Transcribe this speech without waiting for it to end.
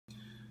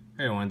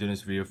Hey everyone, doing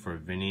this video for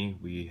Vinny.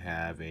 We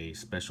have a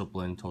special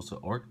blend Tulsa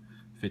Orc,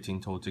 15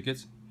 total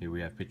tickets. Here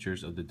we have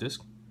pictures of the disc.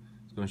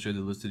 It's going to show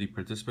the list of the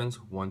participants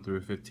 1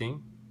 through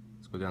 15.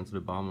 Let's go down to the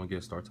bottom and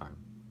get start time.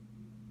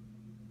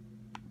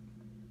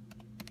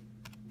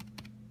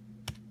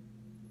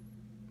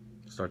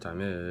 Start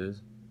time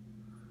is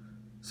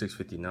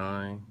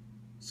 6:59.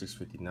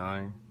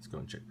 6:59. Let's go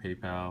and check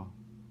PayPal.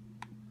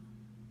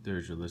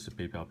 There's your list of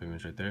PayPal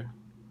payments right there.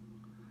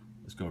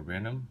 Let's go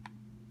random.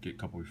 Get a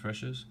couple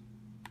refreshes.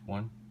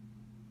 1,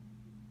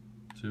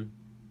 2,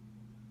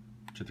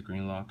 check the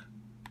green lock,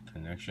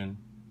 connection,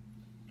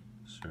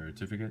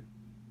 certificate,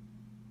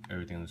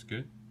 everything looks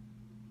good.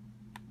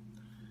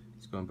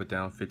 Let's go and put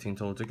down 15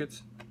 total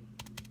tickets.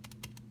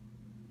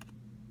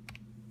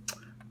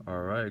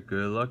 Alright,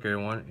 good luck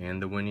everyone,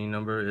 and the winning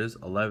number is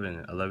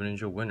 11. 11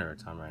 is your winner.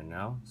 Time right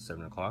now,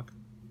 7 o'clock.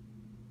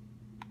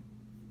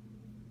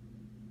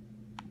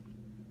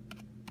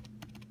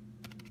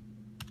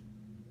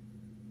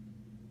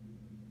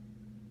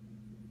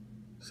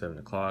 Seven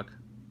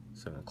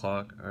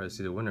o'clock. Alright,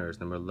 see the winner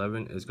is number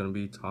 11 is going to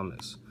be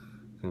Thomas.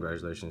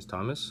 Congratulations,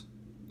 Thomas.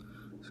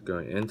 Let's go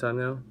in end time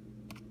now.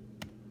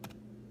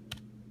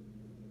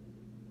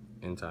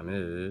 End time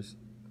is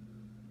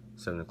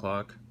 7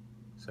 o'clock.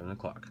 7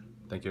 o'clock.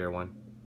 Thank you, everyone.